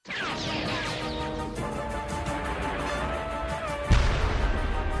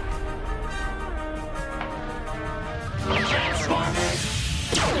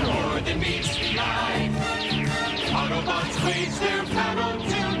nothing meets the eye. Autobots wage their battle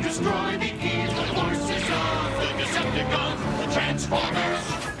to destroy the evil forces of the Decepticons, the Transformers.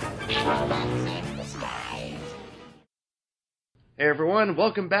 Hey everyone,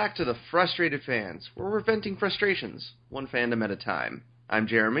 welcome back to the Frustrated Fans, where we're venting frustrations, one fandom at a time. I'm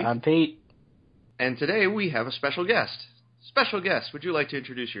Jeremy. I'm Pete. And today we have a special guest. Special guest, would you like to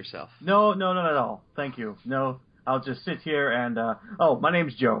introduce yourself? No, not at all. Thank you. No, I'll just sit here and, my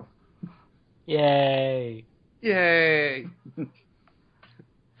name's Joe. Yay. Yay!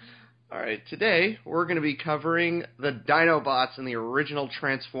 Alright, today we're going to be covering the Dinobots in the original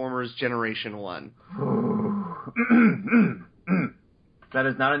Transformers Generation 1. That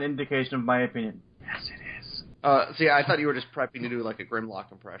is not an indication of my opinion. Yes, it is. See, I thought you were just prepping to do like a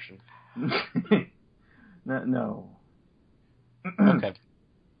Grimlock impression. No. Okay.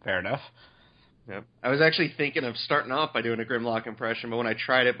 Fair enough. Yep. I was actually thinking of starting off by doing a Grimlock impression, but when I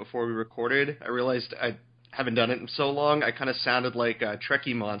tried it before we recorded, I realized I haven't done it in so long, I kind of sounded like a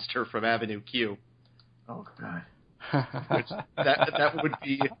Trekkie monster from Avenue Q. Oh, God. Which, that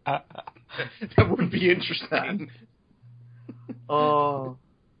would be interesting. Oh.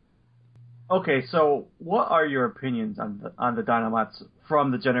 Okay, so what are your opinions on the Dinobots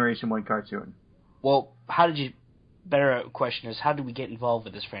from the Generation 1 cartoon? Well, better question is, how did we get involved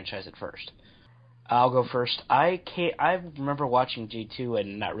with this franchise at first? I'll go first. I remember watching G2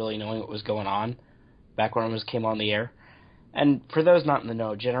 and not really knowing what was going on back when it came on the air. And for those not in the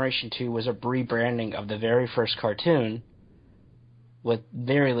know, Generation 2 was a rebranding of the very first cartoon with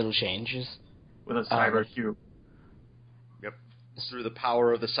very little changes. With a cyber cube. Yep. Through the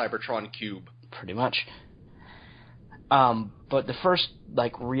power of the Cybertron cube. Pretty much. But the first,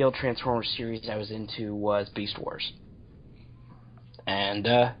 real Transformers series I was into was Beast Wars. And,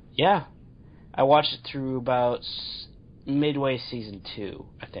 yeah. I watched it through about midway season 2,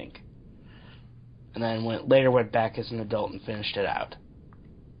 I think. And then later went back as an adult and finished it out.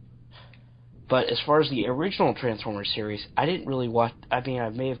 But as far as the original Transformers series, I didn't really watch... I mean, I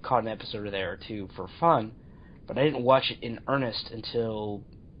may have caught an episode or there or two for fun, but I didn't watch it in earnest until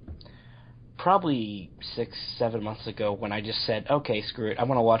probably 6-7 months ago when I just said, okay, screw it, I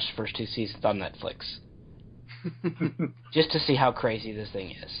want to watch the first 2 seasons on Netflix. Just to see how crazy this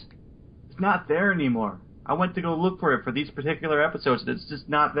thing is. It's not there anymore. I went to go look for it for these particular episodes, and it's just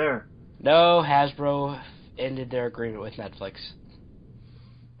not there. No, Hasbro ended their agreement with Netflix.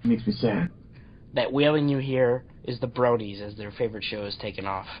 It makes me sad. That wailing you hear is the Bronies as their favorite show is taken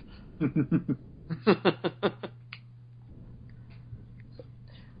off.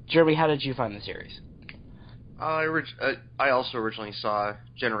 Jeremy, how did you find the series? I also originally saw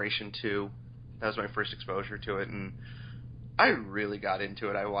Generation 2. That was my first exposure to it, and I really got into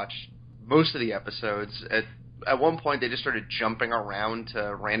it. I watched most of the episodes. At one point, they just started jumping around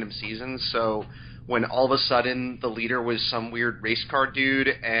to random seasons, so when all of a sudden the leader was some weird race car dude,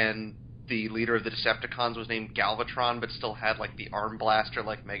 and the leader of the Decepticons was named Galvatron, but still had, the arm blaster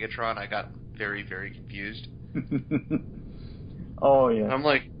like Megatron, I got very, very confused. Oh, yeah. And I'm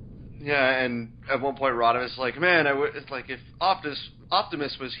like, yeah, and at one point Rodimus is like, man, it's like, if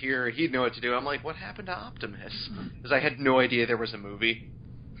Optimus was here, he'd know what to do. I'm like, what happened to Optimus? Because I had no idea there was a movie.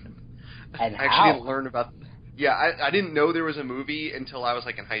 And I actually didn't learn about... Yeah, I didn't know there was a movie until I was,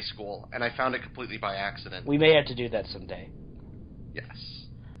 in high school, and I found it completely by accident. We may have to do that someday. Yes.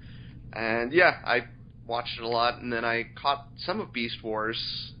 And, yeah, I watched it a lot, and then I caught some of Beast Wars,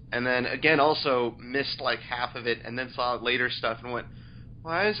 and then, again, also missed, half of it, and then saw later stuff and went,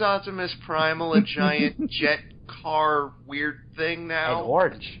 why is Optimus Primal a giant jet car weird thing now?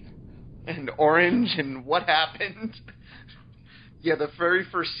 And orange. And what happened? Yeah, the very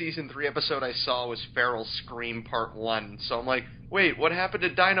first season 3 episode I saw was Feral Scream Part 1. So I'm like, wait, what happened to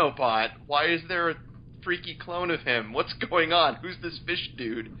Dinobot? Why is there a freaky clone of him? What's going on? Who's this fish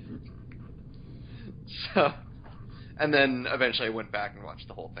dude? So, and then eventually I went back and watched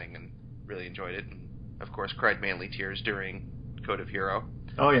the whole thing and really enjoyed it. And, of course, cried manly tears during Code of Hero.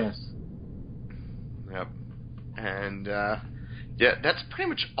 Oh, yes. Yep. And, yeah, that's pretty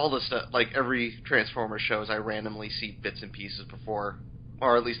much all the stuff. Every Transformers shows, I randomly see bits and pieces before,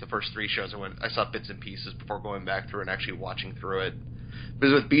 or at least the first 3 shows I saw bits and pieces before going back through and actually watching through it.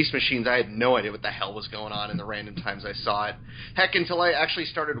 Because with Beast Machines, I had no idea what the hell was going on in the random times I saw it. Heck, until I actually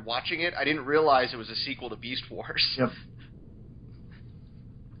started watching it, I didn't realize it was a sequel to Beast Wars. Yep.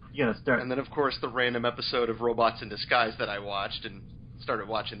 You gotta start. And then, of course, the random episode of Robots in Disguise that I watched, and started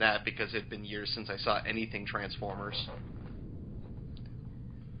watching that because it had been years since I saw anything Transformers.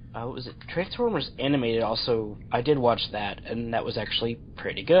 Was it Transformers Animated also? I did watch that, and that was actually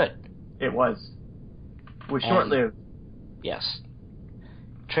pretty good. It was. It was short-lived. Yes.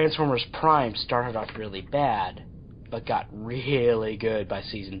 Transformers Prime started off really bad, but got really good by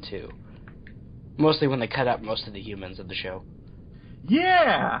season 2. Mostly when they cut out most of the humans of the show.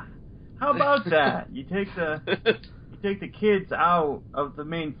 Yeah! How about that? You take the kids out of the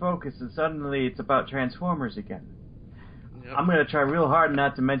main focus and suddenly it's about Transformers again. Yep. I'm going to try real hard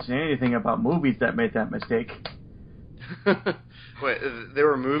not to mention anything about movies that made that mistake. Wait, there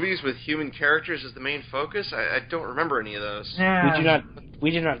were movies with human characters as the main focus? I don't remember any of those. Yeah. We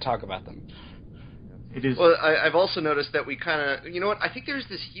do not talk about them. It is. Well, I've also noticed that we kind of... You know what? I think there's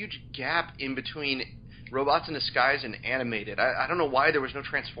this huge gap in between Robots in Disguise and animated. I don't know why there was no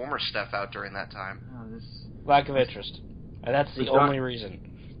Transformers stuff out during that time. Lack of interest. And that's the only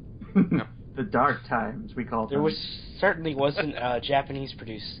reason. The dark times, we call them. There certainly wasn't a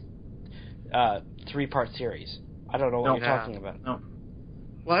Japanese-produced 3-part series. I don't know what you're talking about. No.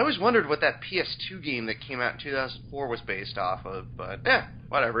 Well, I always wondered what that PS2 game that came out in 2004 was based off of, but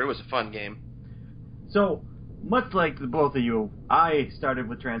whatever. It was a fun game. So, much like the both of you, I started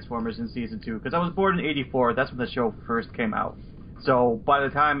with Transformers in Season 2, because I was born in 84, that's when the show first came out. So, by the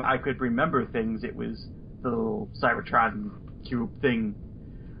time I could remember things, it was the little Cybertron cube thing.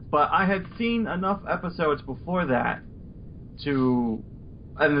 But I had seen enough episodes before that to...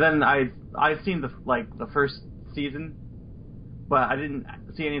 And then I've seen the first season, but I didn't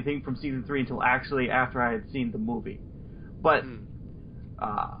see anything from Season 3 until actually after I had seen the movie. But...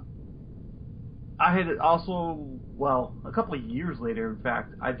 I had also, a couple of years later, in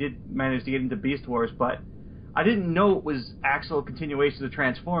fact, I did manage to get into Beast Wars, but I didn't know it was actual continuation of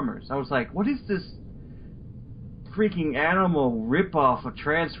Transformers. I was like, what is this freaking animal ripoff of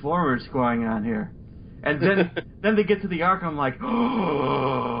Transformers going on here? And then they get to the arc, and I'm like,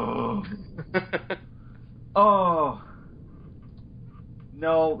 oh.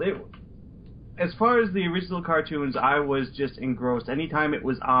 No, as far as the original cartoons, I was just engrossed. Anytime it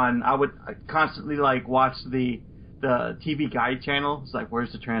was on, I would constantly watch the TV Guide channel. It's like,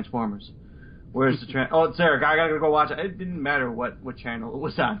 where's the Transformers? Where's the oh, it's there. I gotta go watch it. It didn't matter what channel it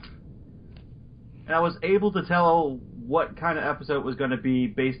was on. And I was able to tell what kind of episode it was going to be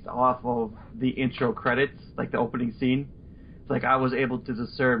based off of the intro credits, like the opening scene. It's like I was able to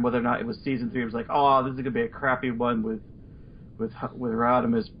discern whether or not it was Season 3. It was like, oh, this is going to be a crappy one with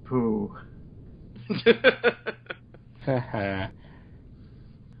Rodimus Pooh. Yeah,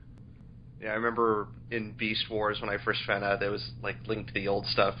 I remember in Beast Wars when I first found out that was linked to the old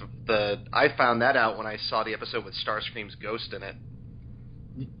stuff. I found that out when I saw the episode with Starscream's ghost in it.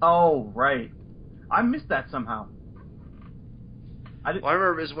 Oh, right. I missed that somehow. I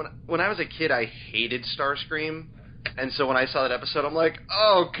remember is when I was a kid, I hated Starscream, and so when I saw that episode, I'm like,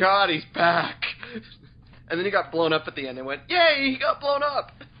 oh God, he's back. And then he got blown up at the end and went, yay, he got blown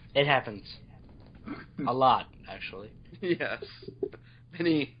up. It happens. A lot, actually. Yes.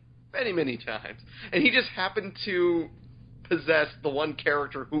 Many, many, many times. And he just happened to possess the one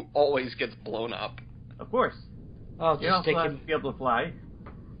character who always gets blown up. Of course. Oh, just also have to be able to fly.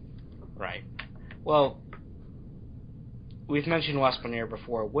 Right. Well, we've mentioned Waspinator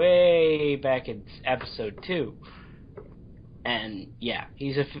before, way back in episode 2. And, yeah,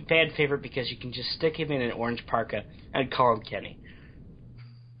 he's a fan favorite because you can just stick him in an orange parka and call him Kenny.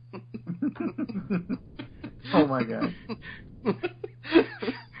 Oh my God.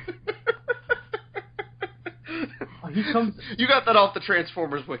 He comes. You got that off the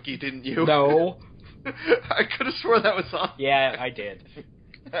Transformers wiki, didn't you? No. I could have swore that was on. Yeah, I did.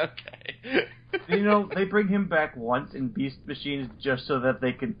 Okay. You know, they bring him back once in Beast Machines just so that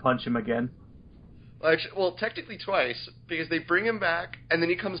they can punch him again. Actually, well, technically twice, because they bring him back, and then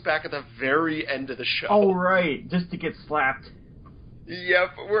he comes back at the very end of the show. Oh, right, just to get slapped.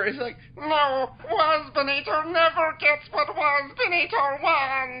 Yep, where he's like, no, Waspinator never gets what Waspinator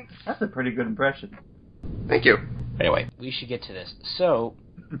wants. That's a pretty good impression. Thank you. Anyway, we should get to this. So,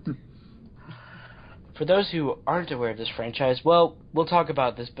 for those who aren't aware of this franchise, well, we'll talk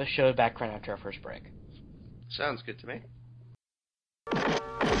about this show background after our first break. Sounds good to me.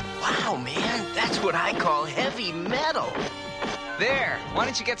 Wow, man, that's what I call heavy metal. There, why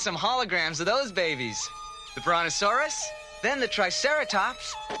don't you get some holograms of those babies? The Brontosaurus, then the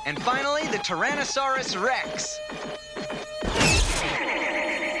Triceratops, and finally the Tyrannosaurus Rex.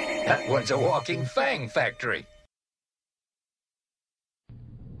 That one's a walking fang factory.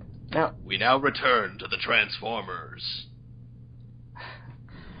 Now, we now return to the Transformers.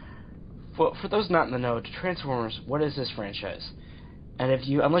 Well, for those not in the know, Transformers, what is this franchise? And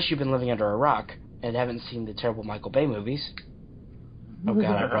unless you've been living under a rock and haven't seen the terrible Michael Bay movies... Oh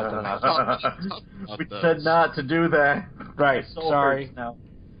God, I brought them out. We said not to do that. Right, sorry. Now.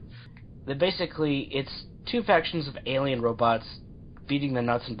 Basically, it's two factions of alien robots beating the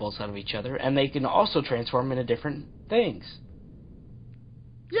nuts and bolts out of each other, and they can also transform into different things.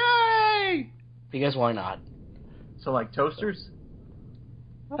 Yay! Because why not? So, like toasters?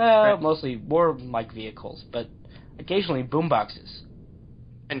 Mostly more like vehicles, but occasionally boomboxes.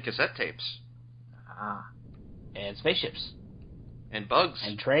 And cassette tapes. Ah. And spaceships. And bugs.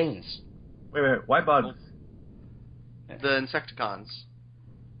 And trains. Wait, why bugs? The Insecticons.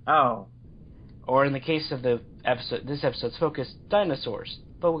 Oh. Or in the case of this episode's focus, dinosaurs.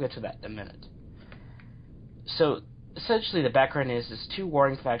 But we'll get to that in a minute. So, essentially the background is two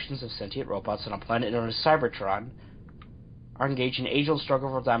warring factions of sentient robots on a planet known as Cybertron are engaged in age-old struggle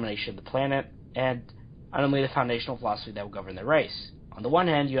for domination of the planet, and ultimately the foundational philosophy that will govern their race. On the one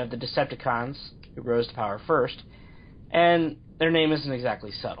hand, you have the Decepticons, who rose to power first, and their name isn't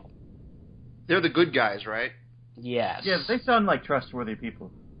exactly subtle. They're the good guys, right? Yes. Yeah, they sound like trustworthy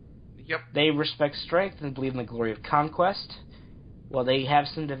people. Yep. They respect strength and believe in the glory of conquest. While they have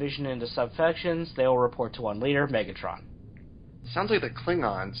some division into subfactions, they will report to one leader, Megatron. Sounds like the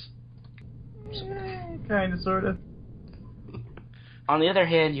Klingons. Kinda, sorta. On the other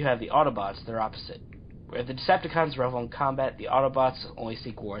hand, you have the Autobots, their opposite. Where the Decepticons revel in combat, the Autobots only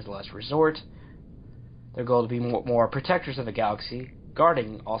seek war as a last resort. Their goal to be more protectors of the galaxy,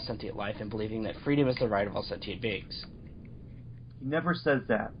 guarding all sentient life and believing that freedom is the right of all sentient beings. He never says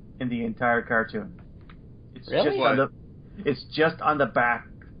that in the entire cartoon. It's Really? It's just on the back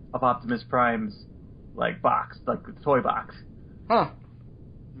of Optimus Prime's box, like the toy box. Huh.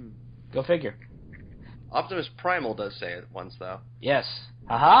 Go figure. Optimus Primal does say it once, though. Yes.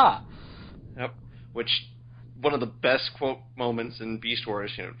 Haha! Yep. Which, one of the best quote moments in Beast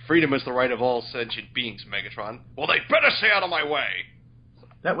Wars, freedom is the right of all sentient beings, Megatron. Well, they better stay out of my way!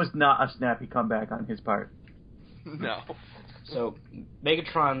 That was not a snappy comeback on his part. No. So,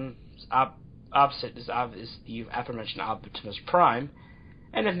 Megatron's opposite is the aforementioned Optimus Prime,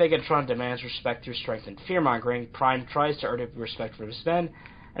 and if Megatron demands respect through strength and fear-mongering, Prime tries to earn respect from his men,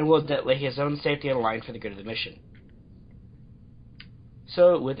 and will lay his own safety on the line for the good of the mission.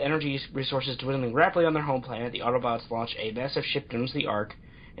 So, with energy resources dwindling rapidly on their home planet, the Autobots launch a massive ship known as the Ark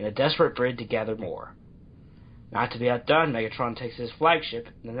in a desperate bid to gather more. Not to be outdone, Megatron takes his flagship,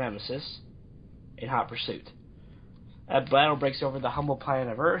 the Nemesis, in hot pursuit. A battle breaks over the humble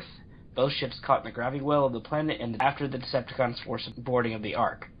planet of Earth, both ships caught in the gravity well of the planet, and after the Decepticons force boarding of the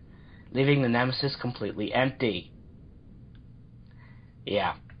Ark, leaving the Nemesis completely empty.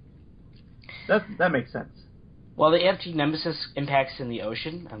 Yeah. That makes sense. While the empty Nemesis impacts in the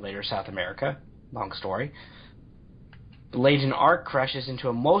ocean, and later South America, long story, the laden Ark crashes into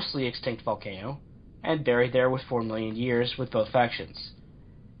a mostly extinct volcano, and buried there with 4 million years with both factions.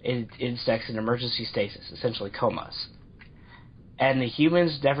 It is in emergency stasis, essentially comas. And the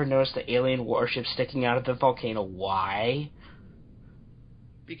humans never noticed the alien warship sticking out of the volcano. Why?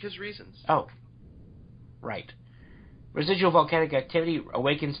 Because reasons. Oh. Right. Residual volcanic activity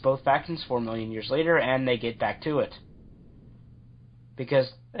awakens both factions 4 million years later, and they get back to it.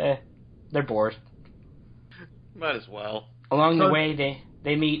 Because, they're bored. Might as well. Along the way,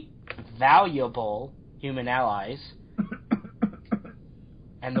 they meet valuable human allies,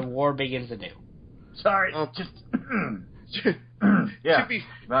 and the war begins anew. Sorry, yeah.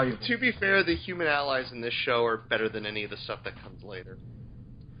 To be fair, the human allies in this show are better than any of the stuff that comes later.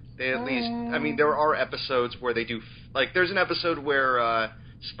 They at least, there are episodes where they do, there's an episode where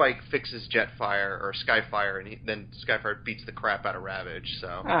Spike fixes Jetfire or Skyfire, and then Skyfire beats the crap out of Ravage.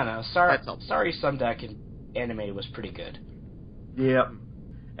 So I don't know. Sorry, Sundeck and animated was pretty good. Yep.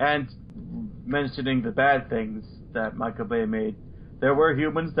 And mentioning the bad things that Michael Bay made, there were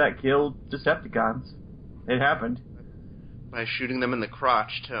humans that killed Decepticons. It happened. By shooting them in the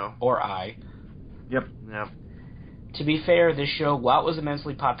crotch, too. Or eye. Yep. Yeah. To be fair, this show, while it was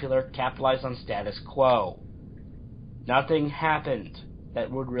immensely popular, capitalized on status quo. Nothing happened that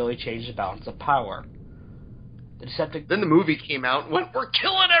would really change the balance of power. Then the movie came out and went, "We're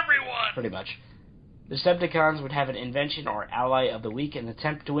killing everyone!" Pretty much. The Decepticons would have an invention or ally of the week and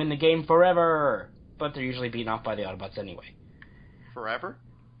attempt to win the game forever. But they're usually beaten off by the Autobots anyway. Forever?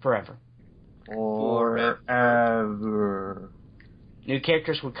 Forever. Forever. New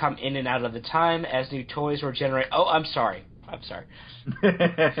characters would come in and out of the time as new toys were generated. Oh, I'm sorry.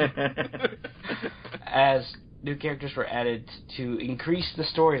 As new characters were added to increase the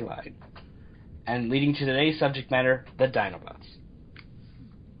storyline. And leading to today's subject matter, the Dinobots.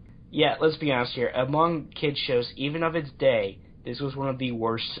 Yeah, let's be honest here. Among kids shows, even of its day, this was one of the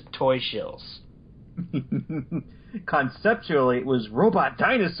worst toy shills. Conceptually, it was robot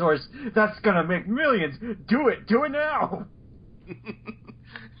dinosaurs. That's gonna make millions. Do it now.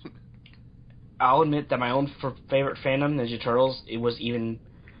 I'll admit that my own favorite fandom, Ninja Turtles, it was even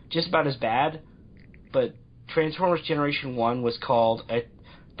just about as bad, but Transformers Generation 1 was called a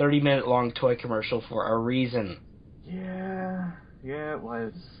 30-minute long toy commercial for a reason. Yeah, it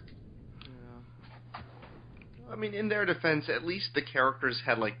was. Yeah. I mean, in their defense, at least the characters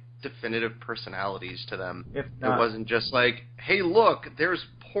had, like, definitive personalities to them. If not, it wasn't just like, hey, look, there's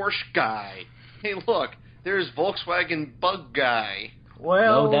Porsche guy. Hey, look, there's Volkswagen Bug guy.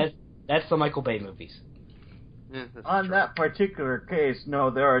 Well, No, that's the Michael Bay movies. Yeah, on that particular case, no,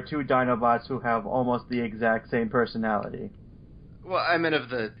 there are two Dinobots who have almost the exact same personality. Well, I meant of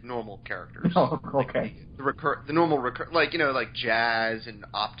the normal characters. Oh, okay. The normal like, you know, like Jazz and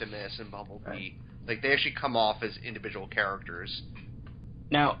Optimus and Bumblebee. Right. Like, they actually come off as individual characters.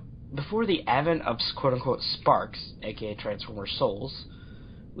 Now, before the advent of quote-unquote Sparks, aka Transformer Souls,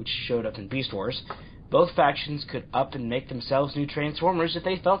 which showed up in Beast Wars, both factions could up and make themselves new Transformers if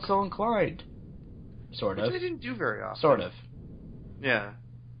they felt so inclined. Sort of. Which they didn't do very often. Sort of. Yeah.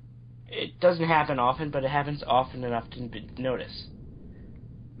 It doesn't happen often, but it happens often enough to notice.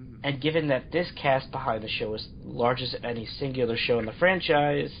 Mm. And given that this cast behind the show is the largest of any singular show in the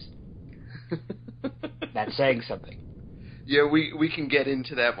franchise, that's saying something. Yeah, we can get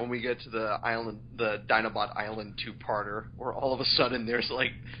into that when we get to the Dinobot Island 2-parter, where all of a sudden there's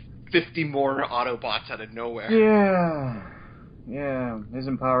like 50 more Autobots out of nowhere. Yeah.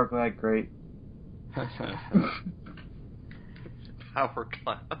 Isn't Power Glide great? Power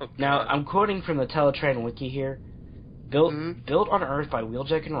Glide. Oh, now, I'm quoting from the Teletran wiki here. Built on Earth by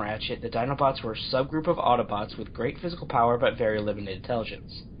Wheeljack and Ratchet, the Dinobots were a subgroup of Autobots with great physical power but very limited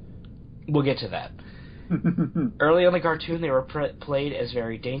intelligence. We'll get to that. Early on the cartoon, they were played as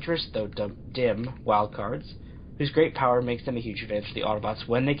very dangerous, though dim, wildcards, whose great power makes them a huge advantage to the Autobots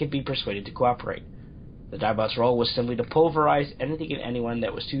when they could be persuaded to cooperate. The Dinobots' role was simply to pulverize anything and anyone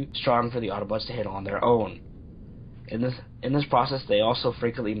that was too strong for the Autobots to handle on their own. In this process, they also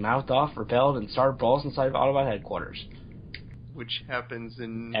frequently mouthed off, rebelled, and started brawls inside of Autobot headquarters. Which happens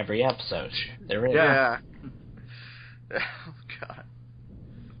in every episode. There is. Yeah. Oh, God.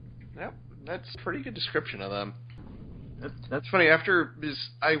 Yep. That's a pretty good description of them. That's funny.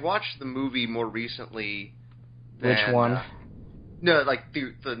 I watched the movie more recently. Which one? No, like the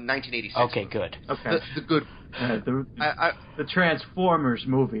 1986. Okay, good. Okay. The good. The Transformers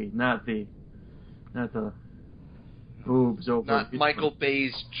movie, not the boobs over. Not Michael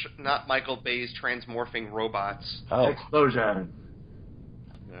Bay's transmorphing robots. Oh. Explosion.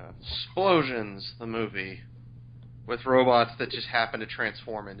 Yeah. Explosions, the movie. With robots that just happen to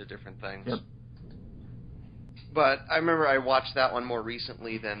transform into different things. Yep. But I remember I watched that one more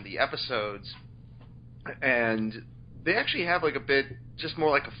recently than the episodes, and they actually have like a bit, just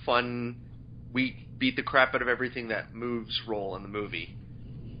more like a fun, we beat the crap out of everything that moves role in the movie.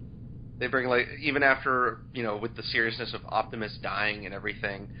 They bring, like, even after, you know, with the seriousness of Optimus dying and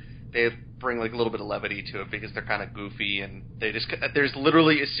everything, they bring like a little bit of levity to it because they're kind of goofy, and there's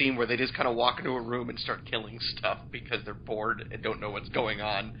literally a scene where they just kind of walk into a room and start killing stuff because they're bored and don't know what's going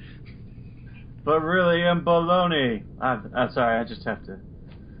on. But really, I'm baloney. I'm sorry, I just have to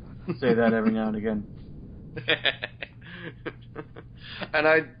say that every now and again. And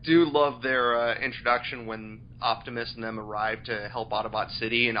I do love their introduction when Optimus and them arrive to help Autobot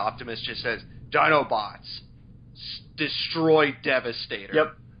City, and Optimus just says, "Dinobots, destroy Devastator."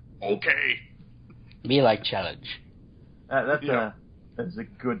 Yep. Okay. Me like challenge. That's a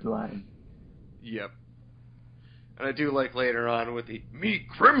good line. Yep. And I do like later on with the "Me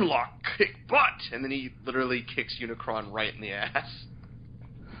Grimlock kick butt," and then he literally kicks Unicron right in the ass.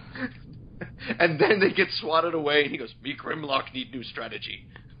 And then they get swatted away, and he goes, "Me Grimlock need new strategy."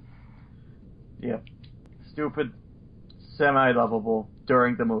 Yep. Stupid, semi-lovable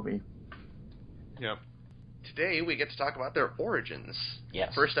during the movie. Yep. Today we get to talk about their origins.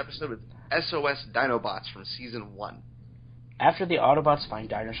 Yes. First episode with SOS Dinobots from Season 1. After the Autobots find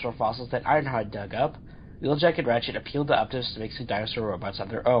dinosaur fossils that Ironhide dug up, Wheeljack and Ratchet appealed to Optimus to make some dinosaur robots of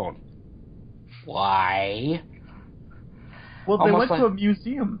their own. Why? Well, they went to a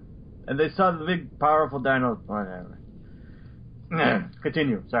museum, and they saw the big, powerful dino... Whatever.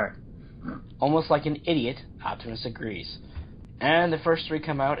 Continue, sorry. Almost like an idiot, Optimus agrees. And the first three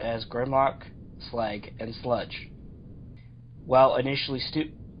come out as Grimlock, Slag, and Sludge. Well, initially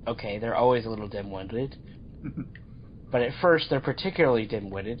okay, they're always a little dim-witted. But at first, they're particularly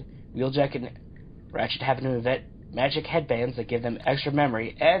dim-witted. Wheeljack and Ratchet happen to invent magic headbands that give them extra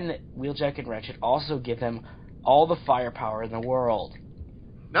memory, and Wheeljack and Ratchet also give them all the firepower in the world.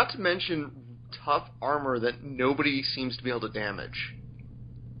 Not to mention tough armor that nobody seems to be able to damage.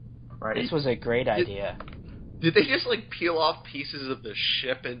 Right. This was a great idea. Did they just, like, peel off pieces of the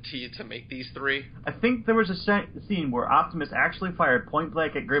ship to make these three? I think there was a scene where Optimus actually fired point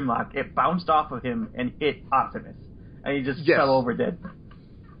blank at Grimlock. It bounced off of him and hit Optimus. And he just fell over dead.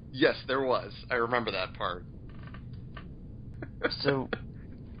 Yes, there was. I remember that part. So...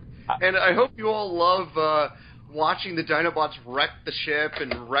 and I hope you all love watching the Dinobots wreck the ship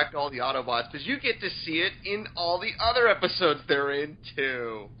and wreck all the Autobots, because you get to see it in all the other episodes they're in,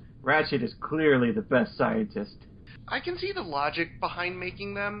 too. Ratchet is clearly the best scientist. I can see the logic behind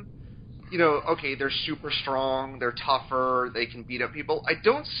making them. You know, okay, they're super strong, they're tougher, they can beat up people. I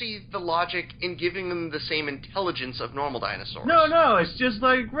don't see the logic in giving them the same intelligence of normal dinosaurs. No, it's just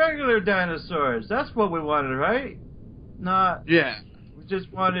like regular dinosaurs. That's what we wanted, right? Yeah. We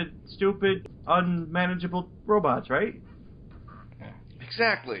just wanted stupid, unmanageable robots, right?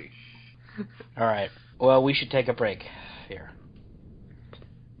 Exactly. Alright, well, we should take a break here.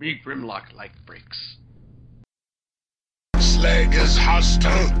 Me Grimlock like breaks. Slag is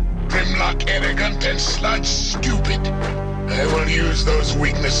hostile, Grimlock arrogant, and Sludge stupid. I will use those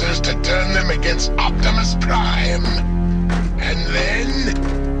weaknesses to turn them against Optimus Prime. And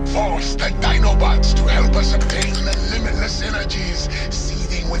then force the Dinobots to help us obtain the limitless energies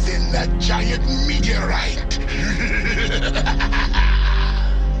seething within that giant meteorite.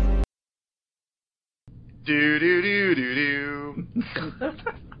 Do.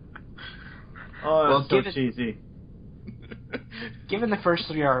 Oh, that's so cheesy. Given the first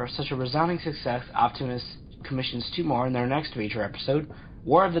three are such a resounding success, Optimus commissions two more in their next feature episode,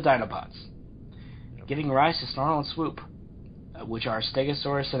 War of the Dinobots, giving rise to Snarl and Swoop, which are a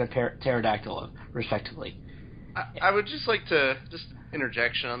Stegosaurus and a Pterodactyl, respectively. I would just like to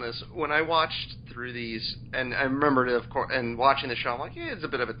interjection on this. When I watched through these, and I remembered it, of course, and watching the show, I'm like, yeah, it's a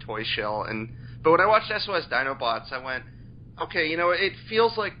bit of a toy shell. But when I watched SOS Dinobots, I went, okay, you know, it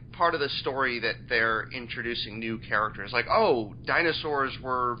feels like part of the story that they're introducing new characters. Like, oh, dinosaurs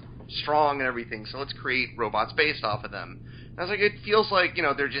were strong and everything, so let's create robots based off of them. And I was like, it feels like, you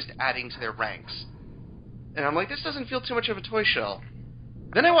know, they're just adding to their ranks. And I'm like, this doesn't feel too much of a toy shell.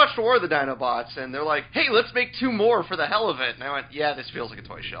 Then I watched War of the Dinobots, and they're like, hey, let's make two more for the hell of it. And I went, yeah, this feels like a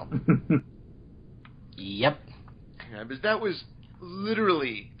toy shell. Yep. Yeah, because that was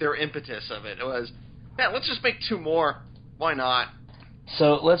literally their impetus of it. It was, yeah, let's just make two more. Why not?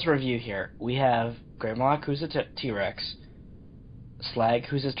 So let's review here. We have Grimlock, who's a T-Rex, Slag,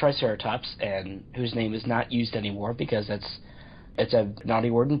 who's a Triceratops, and whose name is not used anymore because it's a naughty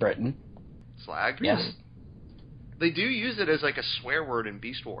word in Britain. Slag? Yes. They do use it as like a swear word in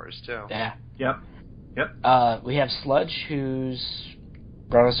Beast Wars, too. Yeah. Yep. We have Sludge, who's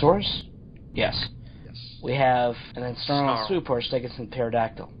Brontosaurus. Yes. We have, and then Snarl and Swoop, or Stegosaurus and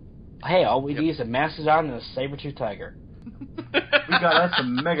Pterodactyl. Hey, all we need is a Mastodon and a saber-tooth tiger. We got us a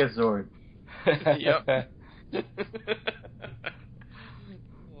Megazord. Yep.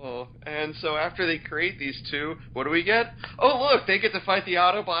 Oh, and so after they create these two, what do we get? Oh, look, they get to fight the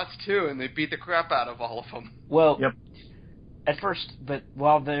Autobots too, and they beat the crap out of all of them. Well, yep. At first, but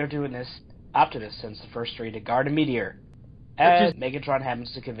while they're doing this, Optimus sends the first three to guard a meteor. And Megatron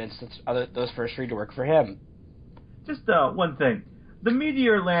happens to convince those first three to work for him. Just one thing. The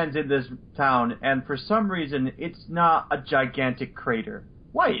meteor lands in this town, and for some reason, it's not a gigantic crater.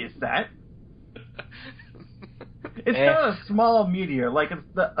 Why is that? It's not a small meteor. Like,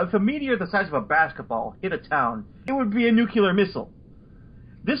 if a meteor the size of a basketball hit a town, it would be a nuclear missile.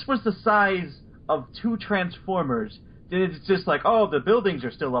 This was the size of two Transformers. It's just like, oh, the buildings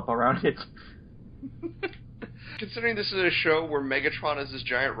are still up around it. Considering this is a show where Megatron is this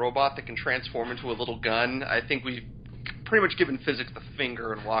giant robot that can transform into a little gun, I think we've pretty much given physics the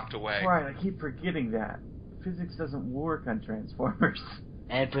finger and walked away. Right, I keep forgetting that. Physics doesn't work on Transformers.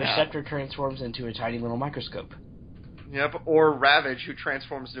 And Perceptor transforms into a tiny little microscope. Yep, or Ravage, who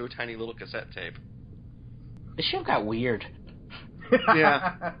transforms into a tiny little cassette tape. The show got weird.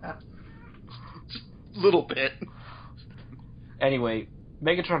 Yeah. Just a little bit. Anyway,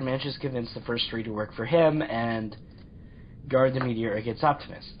 Megatron manages to convince the first three to work for him and guard the meteor against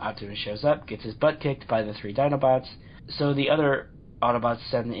Optimus. Optimus shows up, gets his butt kicked by the three Dinobots, so the other Autobots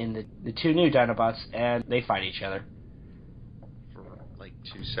send in the two new Dinobots, and they fight each other. For like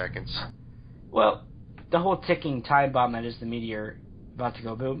 2 seconds. Well, the whole ticking time bomb that is the meteor about to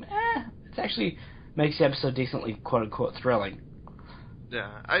go boom, it actually makes the episode decently quote-unquote thrilling.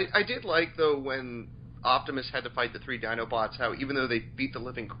 Yeah, I did like, though, when Optimus had to fight the three Dinobots, how even though they beat the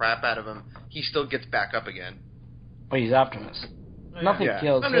living crap out of him, he still gets back up again. Well, he's Optimus. Nothing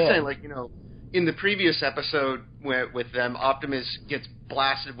kills him. I'm just saying, like, you know, in the previous episode with them, Optimus gets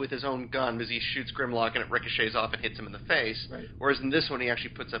blasted with his own gun because he shoots Grimlock and it ricochets off and hits him in the face. Right. Whereas in this one, he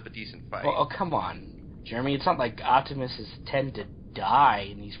actually puts up a decent fight. Oh, come on. Jeremy, it's not like Optimuses tend to die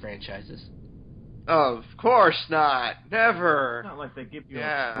in these franchises. Of course not. Never. It's not like they give you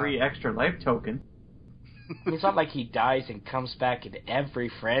a free extra life token. It's not like he dies and comes back in every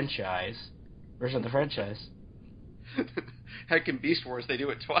version of the franchise. Heck, in Beast Wars, they do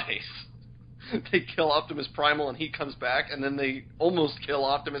it twice. They kill Optimus Primal and he comes back, and then they almost kill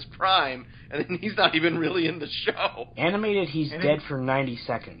Optimus Prime, and then he's not even really in the show. Animated, he's dead for 90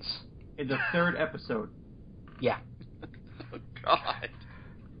 seconds. In the 3rd episode. Yeah. Oh, God.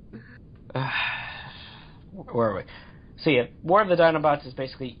 Where are we? So yeah, War of the Dinobots is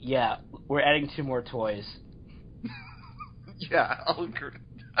basically, we're adding 2 more toys. Yeah, I'll agree.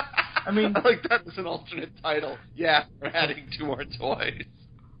 I mean, I like that as an alternate title. Yeah, we're adding 2 more toys.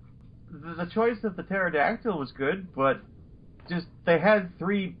 The choice of the pterodactyl was good, but just they had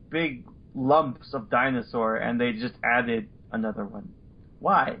 3 big lumps of dinosaur, and they just added another one.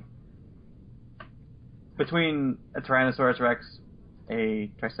 Why? Between a Tyrannosaurus Rex, a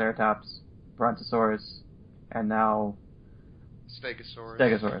Triceratops, Brontosaurus, and now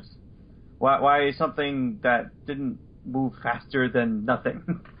Stegosaurus. Why something that didn't move faster than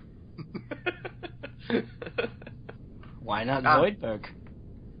nothing? Why not Zoidberg?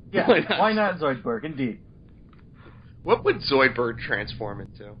 Yeah, why not Zoidberg, indeed. What would Zoidberg transform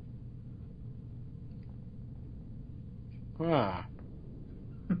into? Huh.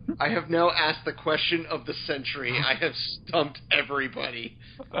 I have now asked the question of the century. I have stumped everybody.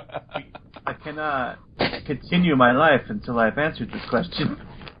 I cannot continue my life until I've answered this question.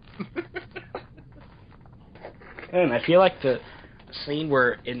 And I feel like the scene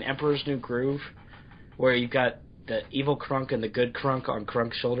where in Emperor's New Groove, where you've got the evil Krunk and the good Krunk on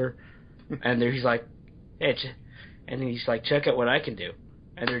Krunk's shoulder, and he's like, hey, and he's like, check out what I can do.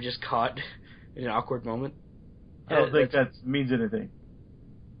 And they're just caught in an awkward moment. I don't think that means anything.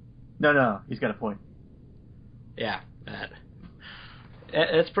 No, he's got a point. Yeah,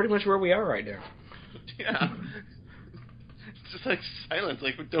 that's pretty much where we are right now. Yeah. It's just like silence.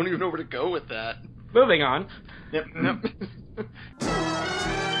 Like, we don't even know where to go with that. Moving on. Yep.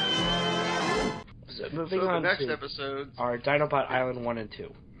 So moving on the next to episodes are Dinobot Island 1 and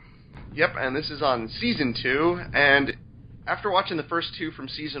 2. Yep, and this is on Season 2, and after watching the first 2 from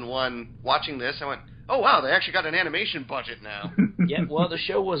Season 1, watching this, I went, oh wow, they actually got an animation budget now. Yeah, well, the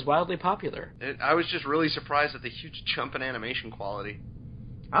show was wildly popular. I was just really surprised at the huge jump in animation quality.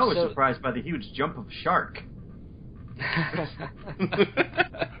 I was surprised by the huge jump of shark.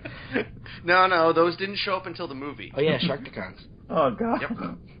 No, those didn't show up until the movie. Oh yeah, Sharkticons. Oh god. Yep.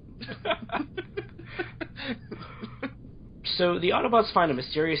 So the Autobots find a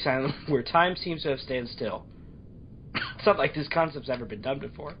mysterious island where time seems to have stayed still. It's not like this concept's ever been done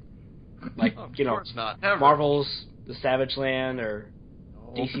before. Like, Marvel's The Savage Land or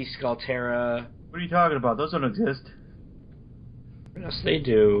DC Skullterra. What are you talking about? Those don't exist. Yes, they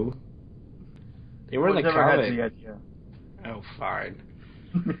do. They were in the never comic. had the idea. Oh, fine.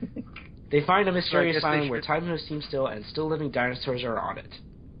 They find a mysterious island where time has seemed still and still living dinosaurs are on it.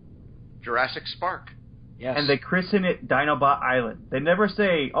 Jurassic Spark. Yes. And they christen it Dinobot Island. They never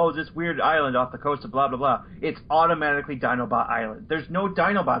say, oh, this weird island off the coast of blah, blah, blah. It's automatically Dinobot Island. There's no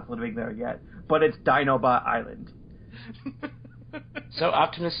Dinobots living there yet, but it's Dinobot Island. So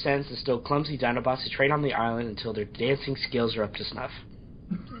Optimus sends the still clumsy Dinobots to train on the island until their dancing skills are up to snuff.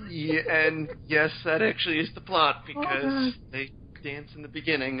 Yeah, and yes, that actually is the plot, because they dance in the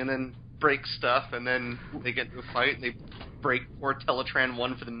beginning and then break stuff, and then they get into a fight and they break poor Teletran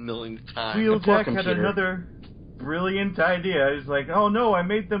 1 for the millionth time. Wheeljack had another brilliant idea. He's like, oh no, I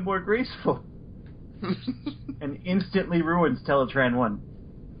made them more graceful. And instantly ruins Teletran 1.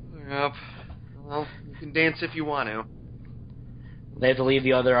 Yep. Well, you can dance if you want to. They have to leave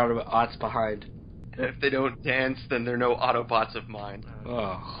the other Autobots behind. And if they don't dance, then they're no Autobots of mine.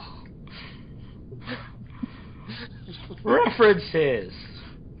 Oh. References!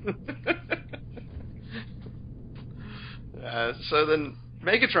 So then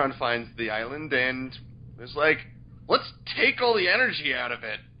Megatron finds the island and is like, let's take all the energy out of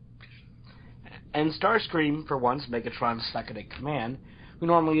it. And Starscream, for once, Megatron's second-in command, who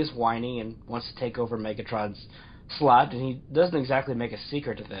normally is whiny and wants to take over Megatron's slot, and he doesn't exactly make a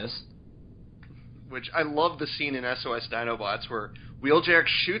secret of this. Which, I love the scene in SOS Dinobots where Wheeljack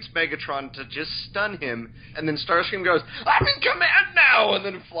shoots Megatron to just stun him, and then Starscream goes, I'm in command now, and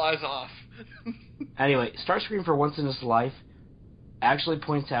then it flies off. Anyway, Starscream, for once in his life, actually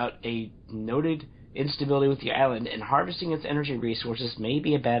points out a noted instability with the island, and harvesting its energy resources may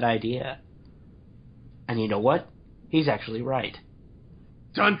be a bad idea. And you know what? He's actually right.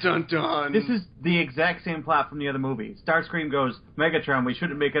 Dun dun dun. This is the exact same plot from the other movie. Starscream goes, Megatron, we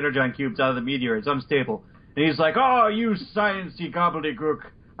shouldn't make energon cubes out of the meteor. It's unstable. And he's like, oh, you sciencey gobbledygook.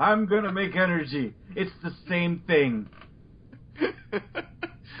 I'm gonna make energy. It's the same thing.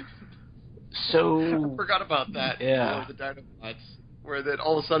 So... I forgot about that. Yeah. The Dinobots. Where then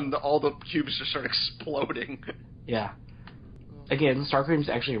all of a sudden all the cubes just start exploding. Yeah. Again, Starscream's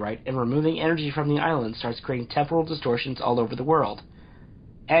actually right, and removing energy from the island starts creating temporal distortions all over the world.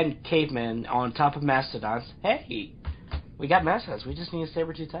 And cavemen on top of mastodons. Hey, we got mastodons. We just need a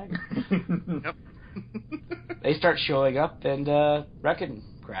saber-tooth tiger. Yep. They start showing up and wrecking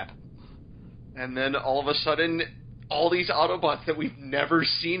crap. And then all of a sudden, all these Autobots that we've never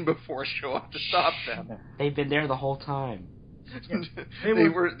seen before show up to stop them. They've been there the whole time. Yeah,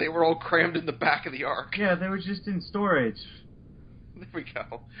 they were all crammed in the back of the Ark. Yeah, they were just in storage. There we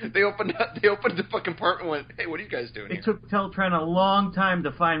go. They opened the fucking compartment and went, hey, what are you guys doing here? It took Teletran a long time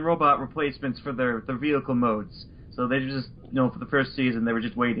to find robot replacements for their vehicle modes. So they just, for the first season, they were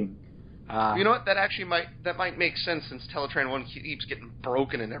just waiting. You know what? That might make sense since Teletran 1 keeps getting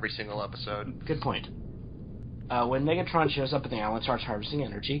broken in every single episode. Good point. When Megatron shows up at the island and starts harvesting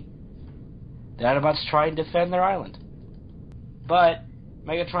energy, the Dinobots try and defend their island. But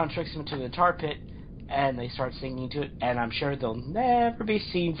Megatron tricks them to the tar pit, and they start singing to it, and I'm sure they'll never be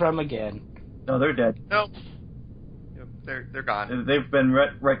seen from again. No, they're dead. No. Yep, they're gone. They've been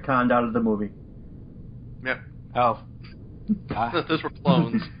retconned out of the movie. Yep. Oh. Those were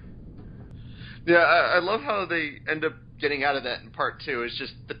clones. Yeah, I love how they end up getting out of that in part 2. It's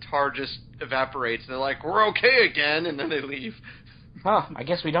just the tar just evaporates, and they're like, we're okay again, and then they leave. Huh, I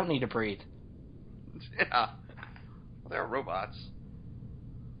guess we don't need to breathe. Yeah. Well, they're robots.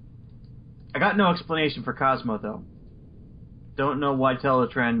 I got no explanation for Cosmo, though. Don't know why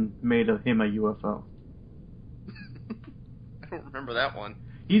Teletran made him a UFO. I don't remember that one.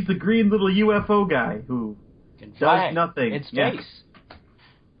 He's the green little UFO guy who does nothing. It's space.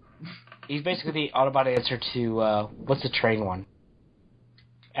 He's basically the Autobot answer to, what's the train one?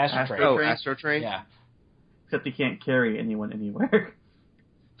 Astro Train. Oh, Astro Train? Yeah. Except he can't carry anyone anywhere.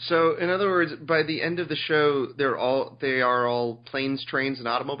 So, in other words, by the end of the show, they are all planes, trains, and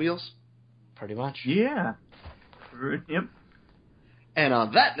automobiles? Pretty much. Yeah. Yep. And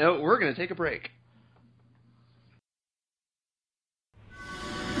on that note, we're going to take a break.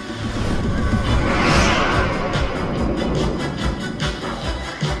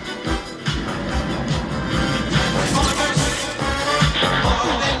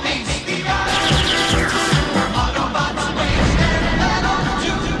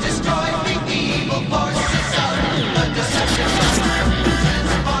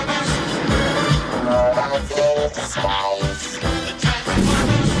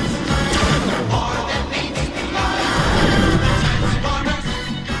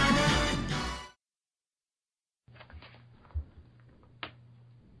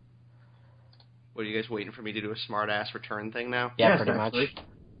 What, are you guys waiting for me to do a smart-ass return thing now? Yeah, Yes, pretty actually.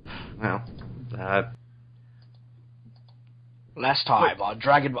 much. Well, Last time on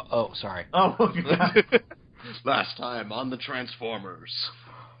Dragon Ball... Oh, sorry. Oh, God. last time on the Transformers.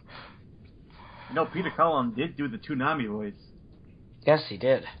 Peter Cullen did do the Toonami voice. Yes, he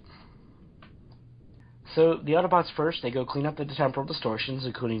did. So, the Autobots first, they go clean up the temporal distortions,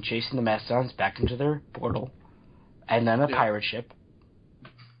 including chasing the Mastodons back into their portal, and then a pirate ship.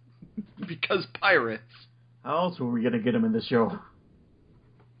 Because pirates. How else were we going to get him in the show?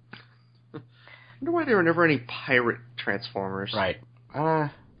 I wonder why there were never any pirate Transformers. Right.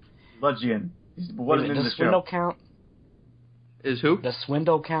 Bludgeon. He wasn't in the Does show. Swindle count? Is who? Does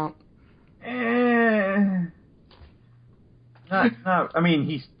Swindle count? Not, I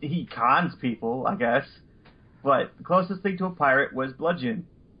mean, he cons people, I guess. But the closest thing to a pirate was Bludgeon.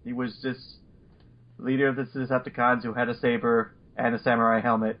 He was just leader of the Decepticons who had a saber and a samurai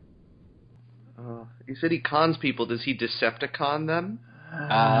helmet. You said he cons people. Does he Decepticon them?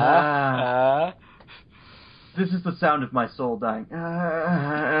 This is the sound of my soul dying.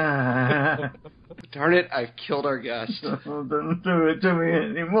 Darn it, I've killed our guest. Don't do it to me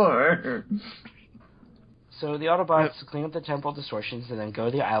anymore. So the Autobots clean up the temporal distortions and then go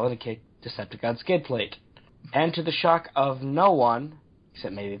to the island and kick Decepticon skid plate. And to the shock of no one,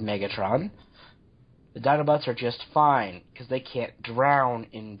 except maybe Megatron, the Dinobots are just fine, because they can't drown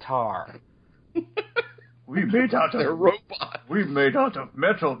in tar. We made out They're robots. We made out of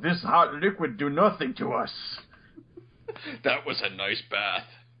metal. This hot liquid do nothing to us. That was a nice bath.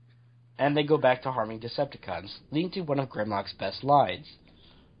 And they go back to harming Decepticons, leading to one of Grimlock's best lines.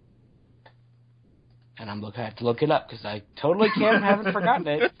 And I have to look it up, because I totally haven't forgotten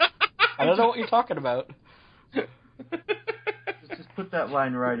it. I don't know what you're talking about. Just put that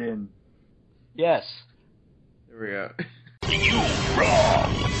line right in. Yes. There we go. You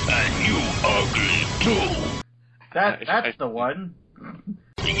wrong, and you ugly too. That's the one.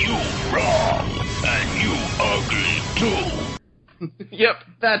 You wrong, and you ugly too. Yep,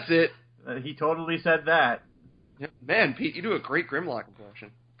 that's it. He totally said that. Yep. Man, Pete, you do a great Grimlock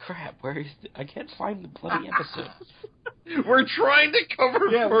impression. Crap, where is... I can't find the bloody episode. We're trying to cover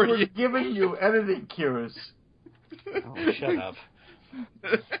for we're you. giving you editing cues. Oh, shut up.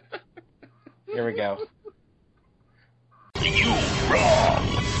 Here we go. You wrong,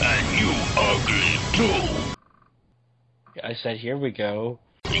 and you ugly too. I said, here we go.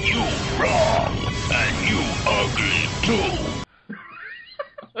 You wrong, and you ugly too.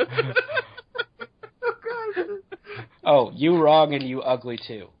 Oh, you wrong and you ugly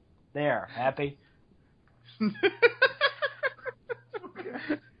too. There, happy?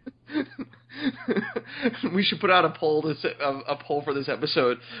 We should put out a poll for this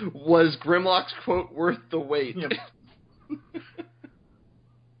episode. Was Grimlock's quote worth the wait? Yep.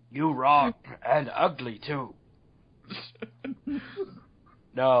 You wrong and ugly too.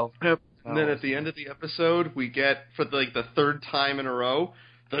 No. Yep. And then at the end of the episode, we get, for the third time in a row,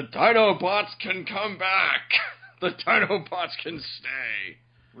 the Dinobots can come back! The Dinobots can stay!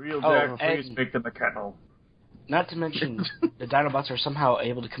 Real Oh, Jack, please and- make them a kettle. Not to mention, the Dinobots are somehow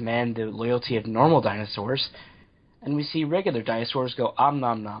able to command the loyalty of normal dinosaurs, and we see regular dinosaurs go om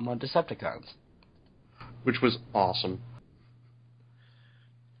nom nom on Decepticons. Which was awesome.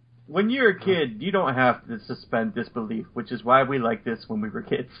 When you're a kid, you don't have to suspend disbelief, which is why we like this when we were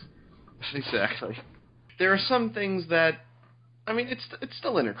kids. Exactly. There are some things that, I mean, it's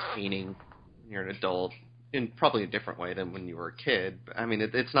still entertaining when you're an adult, in probably a different way than when you were a kid. I mean,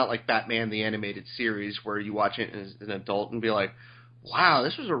 it's not like Batman the Animated Series where you watch it as an adult and be like, wow,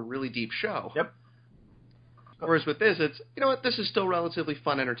 this was a really deep show. Yep. Whereas with this, it's, you know what, this is still relatively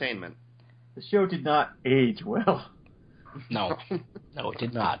fun entertainment. The show did not age well. No. No, it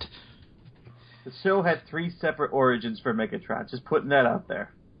did not. The show had 3 separate origins for Megatron. Just putting that out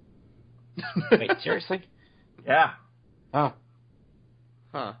there. Wait, seriously? Yeah. Oh.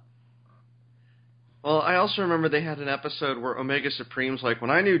 Huh. Well, I also remember they had an episode where Omega Supreme's like,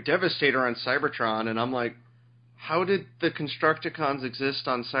 when I knew Devastator on Cybertron, and I'm like, how did the Constructicons exist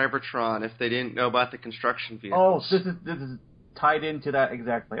on Cybertron if they didn't know about the construction vehicles? Oh, this is tied into that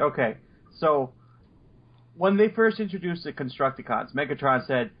exactly. Okay, so when they first introduced the Constructicons, Megatron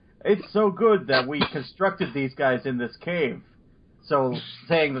said, it's so good that we constructed these guys in this cave. So,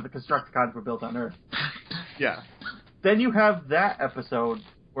 saying that the Constructicons were built on Earth. Yeah. Then you have that episode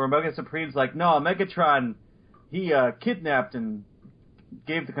where Omega Supreme's like, no, Megatron, he kidnapped and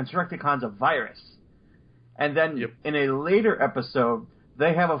gave the Constructicons a virus. And then in a later episode,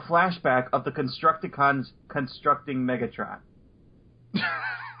 they have a flashback of the Constructicons constructing Megatron.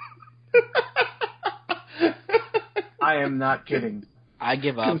 I am not kidding. I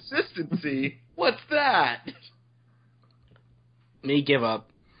give up. Consistency? What's that? Me give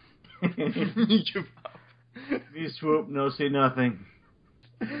up. Give up. You swoop, no say nothing.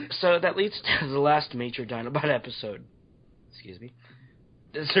 So that leads to the last major Dinobot episode. Excuse me.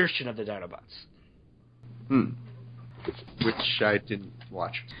 Desertion of the Dinobots. Which I didn't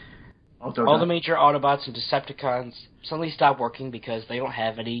watch. All the major Autobots and Decepticons suddenly stop working because they don't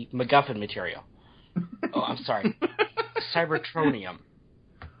have any MacGuffin material. Oh, I'm sorry. Cybertronium.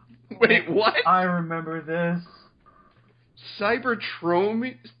 Wait, what? I remember this.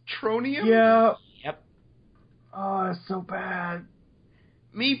 Cybertronium? Yeah. Yep. Oh, it's so bad.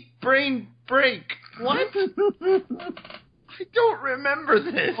 Me brain break. What? I don't remember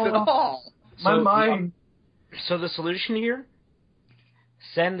this at all. My mind. So the solution here?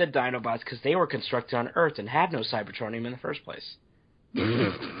 Send the Dinobots because they were constructed on Earth and had no Cybertronium in the first place. They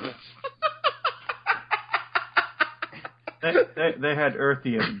had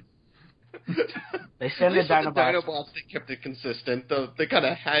Earthium. They send the Dinobots. The Dinobots, they kept it consistent, though they kind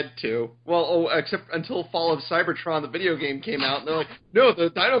of had to. Well, except until Fall of Cybertron, the video game came out, and they're like, no, the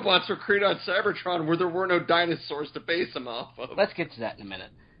Dinobots were created on Cybertron where there were no dinosaurs to base them off of. Let's get to that in a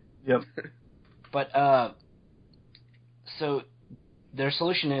minute. Yep. But, so their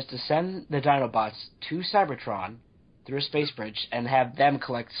solution is to send the Dinobots to Cybertron through a space bridge and have them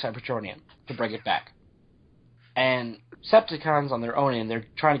collect Cybertronium to bring it back. And Decepticons on their own end, they're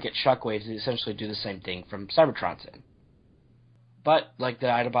trying to get Shockwaves to essentially do the same thing from Cybertron's end. But, like the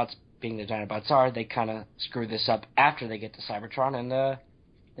Dinobots being the Dinobots are, they kind of screw this up after they get to Cybertron, and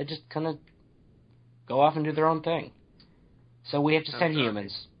they just kind of go off and do their own thing. So we have to send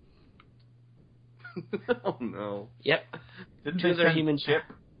humans. Oh, no. Yep. Didn't Two they of their send human Chip?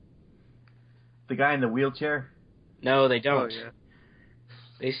 The guy in the wheelchair? No, they don't. Oh, yeah.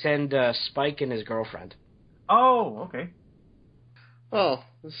 They send Spike and his girlfriend. Oh, okay. Well,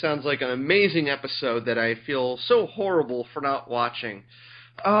 this sounds like an amazing episode that I feel so horrible for not watching.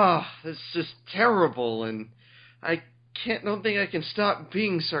 This is just terrible, and I don't think I can stop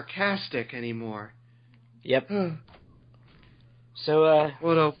being sarcastic anymore. Yep. So,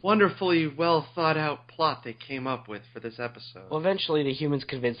 what a wonderfully well thought out plot they came up with for this episode. well, eventually the humans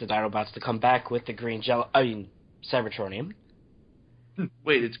convince the Dinobots to come back with the green Cybertronium.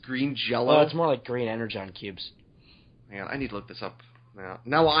 Wait, it's green jello? Well, it's more like green energon cubes. Hang on, I need to look this up now.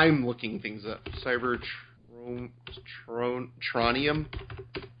 Now I'm looking things up. Cybertronium?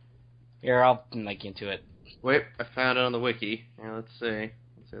 Here, I'll link into it. Wait, I found it on the wiki. Yeah, let's see.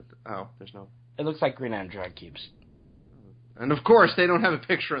 Oh, there's no... It looks like green energon cubes. And of course, they don't have a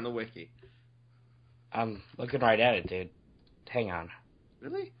picture in the wiki. I'm looking right at it, dude. Hang on.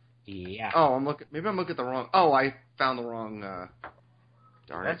 Really? Yeah. Oh, maybe I'm looking at the wrong... Oh, I found the wrong...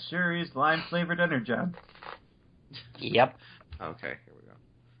 Darn it. That sure is lime-flavored energon. Yep. Okay, here we go.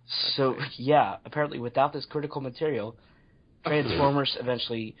 So, yeah, apparently without this critical material, Transformers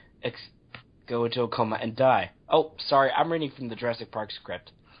eventually go into a coma and die. Oh, sorry, I'm reading from the Jurassic Park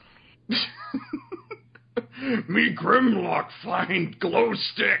script. Me Grimlock find glow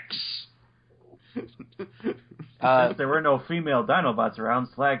sticks! Since there were no female Dinobots around,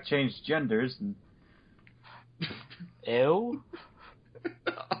 Slag changed genders and... Ew?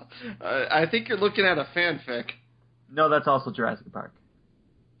 I think you're looking at a fanfic. No, that's also Jurassic Park.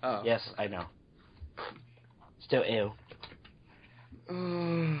 Oh. Yes, I know. Still ew.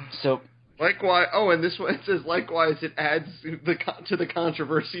 So... Likewise, and this one, it says, likewise, it adds to the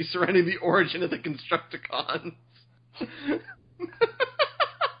controversy surrounding the origin of the Constructicons.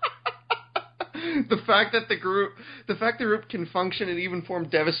 The fact the group can function and even form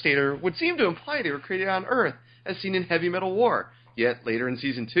Devastator would seem to imply they were created on Earth, as seen in Heavy Metal War. Yet, later in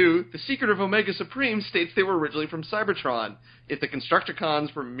Season 2, the Secret of Omega Supreme states they were originally from Cybertron. If the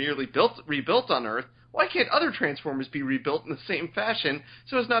Constructicons were merely rebuilt on Earth, why can't other Transformers be rebuilt in the same fashion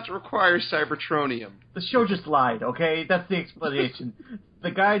so as not to require Cybertronium? The show just lied, okay? That's the explanation.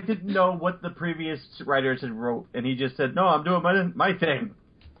 The guy didn't know what the previous writers had wrote, and he just said, no, I'm doing my thing.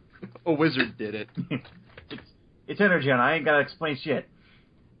 A wizard did it. It's energy, and I ain't got to explain shit.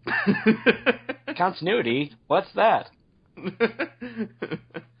 Continuity? What's that?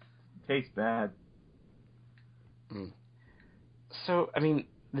 Tastes bad. So, I mean,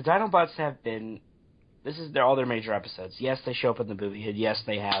 the Dinobots have been... They're all their major episodes. Yes, they show up in the movie, and yes,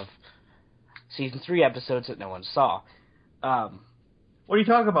 they have Season 3 episodes that no one saw. What are you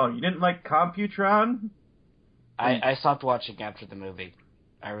talking about? You didn't like Computron? I stopped watching after the movie.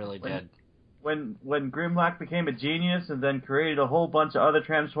 I really did. When Grimlock became a genius and then created a whole bunch of other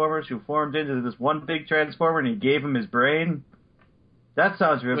Transformers who formed into this one big Transformer and he gave him his brain? That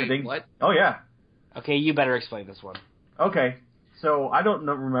sounds riveting. Wait, what? Oh, yeah. Okay, you better explain this one. Okay. So, I don't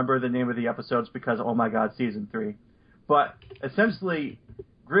remember the name of the episodes because, oh my god, Season 3. But, essentially,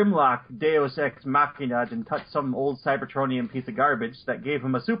 Grimlock, Deus Ex Machina, and touched some old Cybertronium piece of garbage that gave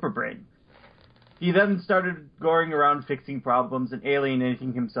him a super brain. He then started going around fixing problems and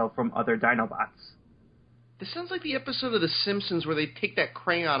alienating himself from other Dinobots. This sounds like the episode of The Simpsons where they take that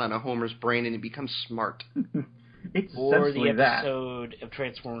crayon on a Homer's brain and he becomes smart. It's or essentially the episode of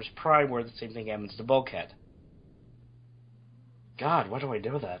Transformers Prime where the same thing happens to Bulkhead. God, why do I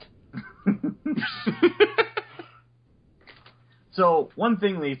know that? So, one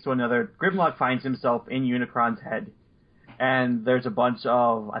thing leads to another. Grimlock finds himself in Unicron's head, and there's a bunch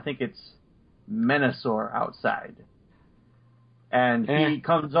of, I think it's Menasor outside. And he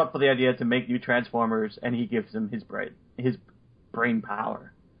comes up with the idea to make new Transformers, and he gives them his brain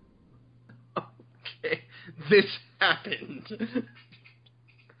power. Okay, this happened.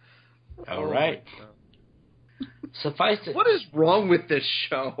 All right. Suffice it... What is wrong with this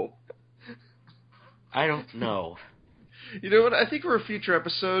show? I don't know. You know what? I think for a future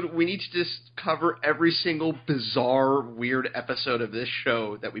episode, we need to just cover every single bizarre, weird episode of this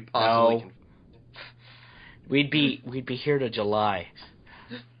show that we possibly can. We'd be here to July.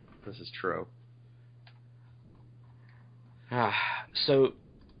 This is true. So,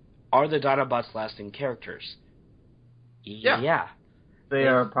 are the Dinobots lasting characters? Yeah. They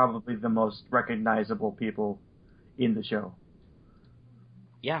are probably the most recognizable people in the show.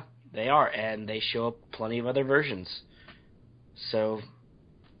 Yeah, they are, and they show up plenty of other versions. So,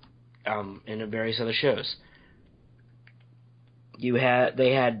 in various other shows.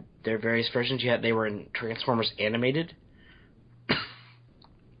 They had their various versions. They were in Transformers Animated.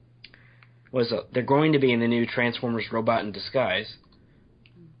 They're going to be in the new Transformers Robot in Disguise.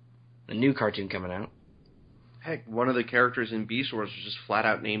 The new cartoon coming out. Heck, one of the characters in Beast Wars was just flat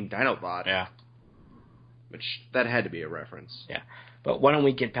out named Dinobot. Yeah. Which, that had to be a reference. Yeah. But why don't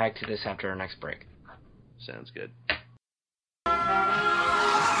we get back to this after our next break? Sounds good.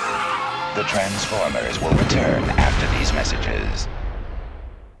 The Transformers will return after these messages.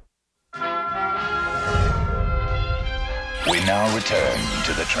 We now return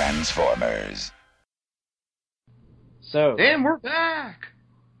to the Transformers. And we're back!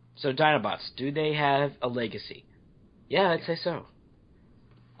 So Dinobots, do they have a legacy? Yeah, I'd say so.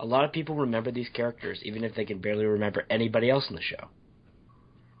 A lot of people remember these characters, even if they can barely remember anybody else in the show.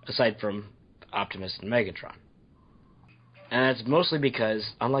 Aside from Optimus and Megatron. And that's mostly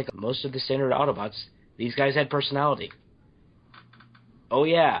because, unlike most of the standard Autobots, these guys had personality. Oh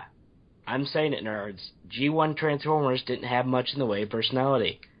yeah, I'm saying it, nerds. G1 Transformers didn't have much in the way of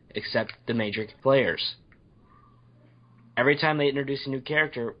personality, except the major players. Every time they introduced a new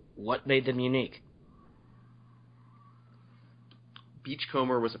character, what made them unique?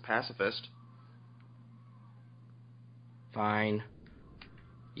 Beachcomber was a pacifist. Fine.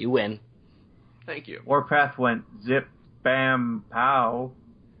 You win. Thank you. Warpath went zip, bam, pow.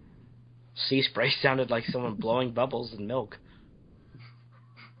 Sea Spray sounded like someone blowing bubbles in milk.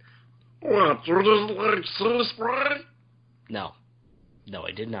 What, you just like Sea Spray? No. No,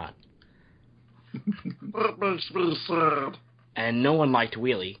 I did not. That makes me sad. And no one liked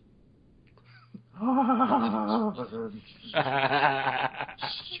Wheelie. God,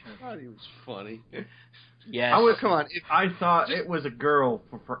 he was funny. Yes. Come on. I thought it was a girl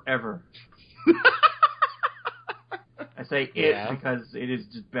for forever. I say it because it is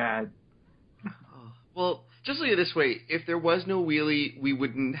just bad. Well, just look at it this way. If there was no Wheelie, we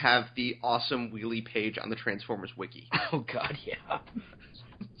wouldn't have the awesome Wheelie page on the Transformers Wiki. Oh, God, yeah.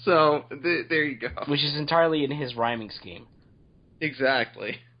 So, there you go. Which is entirely in his rhyming scheme.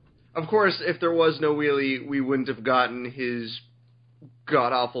 Exactly. Of course, if there was no Wheelie, we wouldn't have gotten his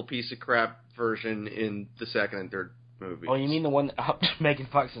god-awful piece of crap version in the second and third movies. Oh, you mean the one that upped Megan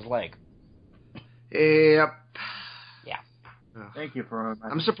Fox's leg? Yep. Yeah. Thank you for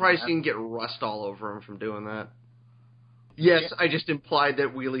reminding I'm surprised he didn't get rust all over him from doing that. Yes, I just implied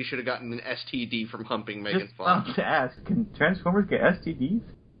that Wheelie should have gotten an STD from humping Megan Fox. Just to ask, can Transformers get STDs?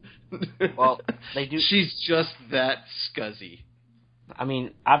 Well, they do. She's just that scuzzy. I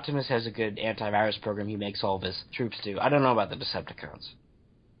mean, Optimus has a good antivirus program he makes all of his troops do. I don't know about the Decepticons.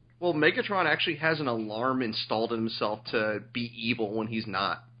 Well, Megatron actually has an alarm installed in himself to be evil when he's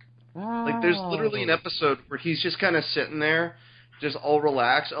not. Like, there's literally an episode where he's just kind of sitting there, just all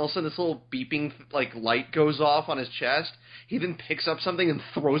relaxed. All of a sudden, this little beeping, like, light goes off on his chest. He then picks up something and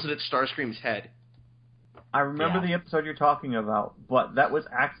throws it at Starscream's head. I remember the episode you're talking about, but that was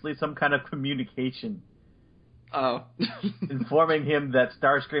actually some kind of communication. Oh. Informing him that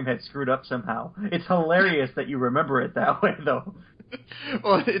Starscream had screwed up somehow. It's hilarious that you remember it that way, though.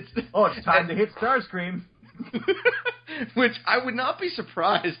 Well, it's time to hit Starscream. Which I would not be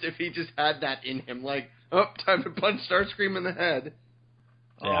surprised if he just had that in him. Like, time to punch Starscream in the head.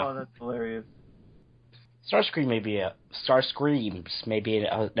 Yeah. Oh, that's hilarious. Starscreams may be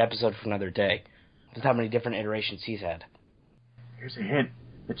an episode for another day. Just how many different iterations he's had. Here's a hint.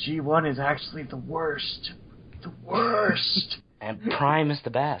 The G1 is actually the worst. The worst. And Prime is the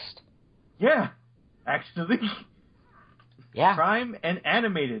best. Yeah, actually. Yeah. Prime and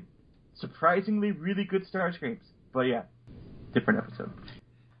animated. Surprisingly really good Starscreams. But yeah, different episode.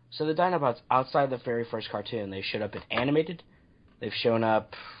 So the Dinobots, outside the very first cartoon, they showed up in animated. They've shown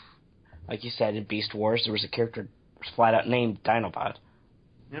up, like you said, in Beast Wars. There was a character flat out named Dinobot.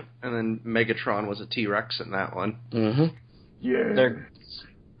 Yep. And then Megatron was a T-Rex in that one. Mm-hmm. Yeah.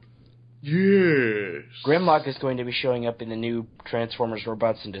 Yes. GRIMLOCK is going to be showing up in the new Transformers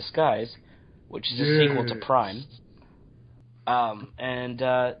Robots in Disguise, which is a sequel to Prime. And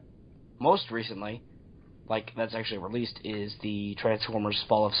most recently, like that's actually released, is the Transformers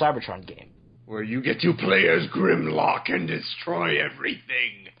Fall of Cybertron game. Where you get to play as GRIMLOCK and destroy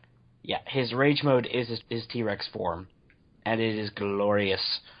everything. Yeah, his rage mode is his T-Rex form, and it is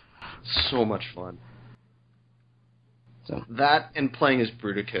glorious. So much fun. So that and playing as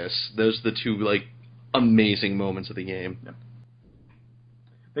Bruticus, those are the two, like, amazing moments of the game. Yeah.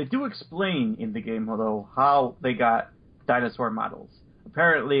 They do explain in the game, though, how they got dinosaur models.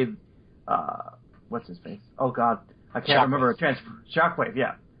 Apparently, what's his face? Oh, God. I can't remember. Shockwave,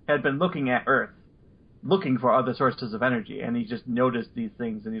 yeah. Had been looking at Earth, looking for other sources of energy, and he just noticed these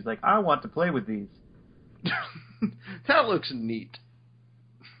things, and he's like, I want to play with these. That looks neat.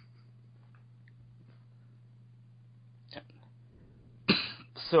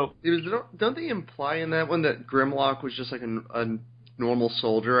 So Don't they imply in that one that GRIMLOCK was just like a normal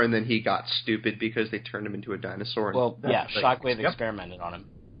soldier, and then he got stupid because they turned him into a dinosaur. Well, yeah, Shockwave experimented on him.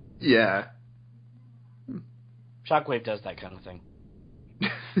 Yeah. Shockwave does that kind of thing.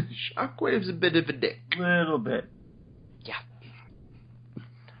 Shockwave's a bit of a dick. Little bit. Yeah.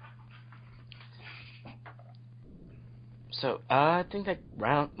 So, I think that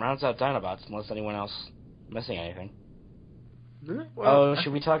rounds out Dinobots, unless anyone else missing anything. Well,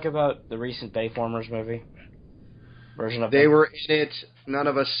 should we talk about the recent Bayformers movie? Version of They them? were in it. None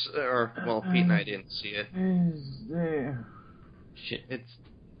of us, Pete and I didn't see it. Shit.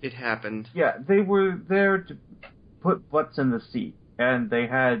 It happened. Yeah, they were there to put butts in the seat, and they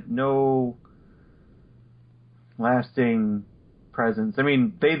had no lasting presence. I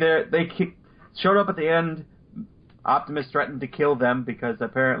mean, they showed up at the end. Optimus threatened to kill them because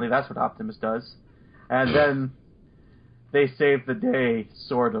apparently that's what Optimus does, and then they saved the day,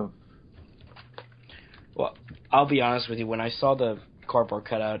 sort of. Well, I'll be honest with you. When I saw the cardboard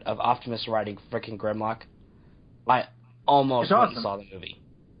cutout of Optimus riding frickin' Grimlock, I almost went and saw the movie.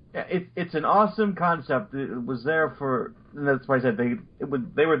 Yeah, it's an awesome concept. It was there for, and that's why I said they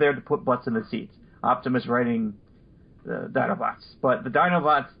were there to put butts in the seats. Optimus riding the Dinobots, but the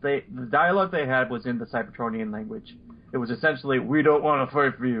Dinobots, the dialogue they had was in the Cybertronian language. It was essentially, "We don't want to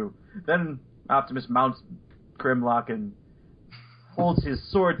fight for you." Then Optimus mounts Grimlock and holds his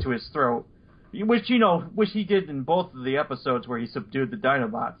sword to his throat, which he did in both of the episodes where he subdued the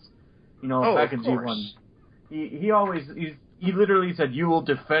Dinobots. Back in G1. He literally said, "You will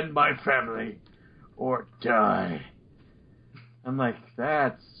defend my family or die." I'm like,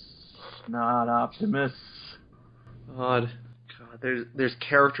 that's not Optimus. God, there's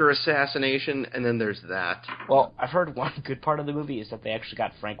character assassination, and then there's that. Well, I've heard one good part of the movie is that they actually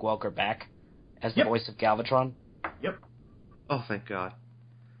got Frank Welker back as the voice of Galvatron. Yep. Oh, thank God.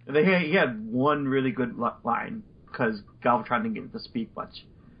 He had one really good line, because Galvatron didn't get to speak much.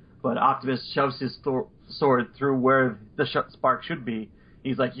 But Optimus shoves his sword through where the spark should be.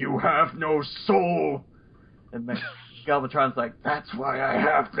 He's like, "You have no soul!" And then Galvatron's like, "That's why I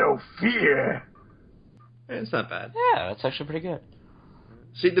have no fear!" It's not bad. Yeah, that's actually pretty good.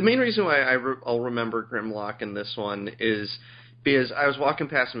 See, the main reason why I'll remember Grimlock in this one is because I was walking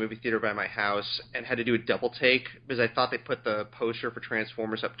past a movie theater by my house and had to do a double take because I thought they put the poster for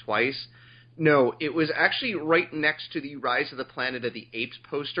Transformers up twice. No, it was actually right next to the Rise of the Planet of the Apes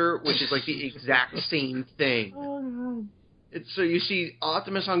poster, which is like the exact same thing. Oh, So you see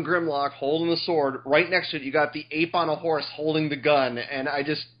Optimus on Grimlock holding the sword. Right next to it, you got the ape on a horse holding the gun, and I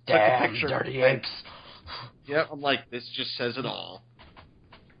just took a picture. Dirty apes. Yep, I'm like, this just says it all.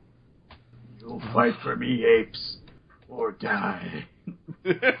 "You'll fight for me, apes, or die."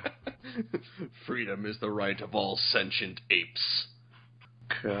 Freedom is the right of all sentient apes.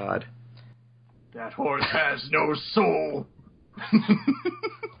 God. "That horse has no soul."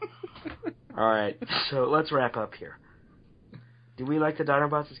 Alright, so let's wrap up here. Do we like the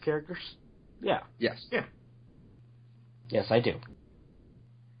Dinobots as characters? Yeah. Yes. Yeah. Yes, I do.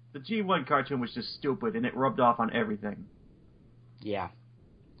 The G1 cartoon was just stupid, and it rubbed off on everything. Yeah.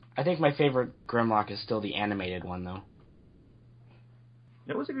 I think my favorite Grimlock is still the animated one, though.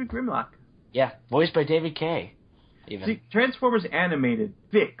 It was a good Grimlock. Yeah, voiced by David Kaye. Even. See, Transformers Animated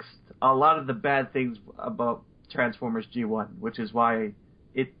fixed a lot of the bad things about Transformers G1, which is why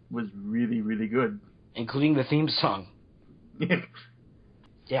it was really, really good. Including the theme song.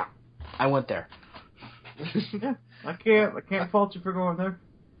 Yeah, I went there. Yeah, I can't fault you for going there.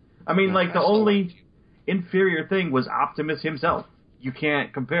 I mean, the only inferior thing was Optimus himself. You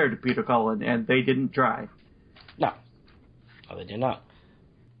can't compare to Peter Cullen, and they didn't try. No, they did not.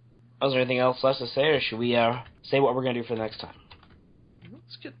 Was there anything else left to say, or should we say what we're going to do for the next time?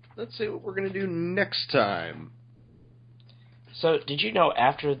 Let's say what we're going to do next time. So, did you know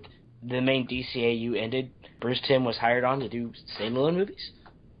after the main DCAU ended, Bruce Timm was hired on to do standalone movies?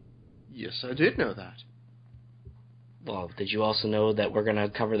 Yes, I did know that. Well, did you also know that we're going to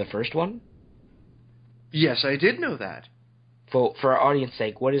cover the first one? Yes, I did know that. For our audience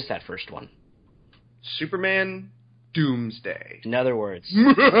sake, what is that first one? Superman Doomsday. In other words,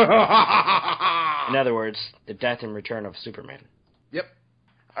 the death and return of Superman. Yep.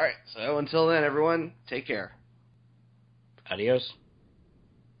 All right, so until then, everyone, take care. Adios.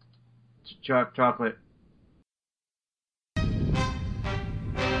 Chocolate.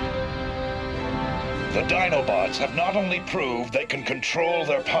 The Dinobots have not only proved they can control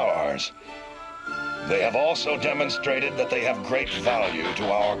their powers, they have also demonstrated that they have great value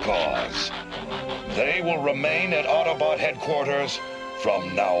to our cause. They will remain at Autobot headquarters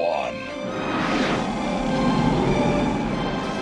from now on.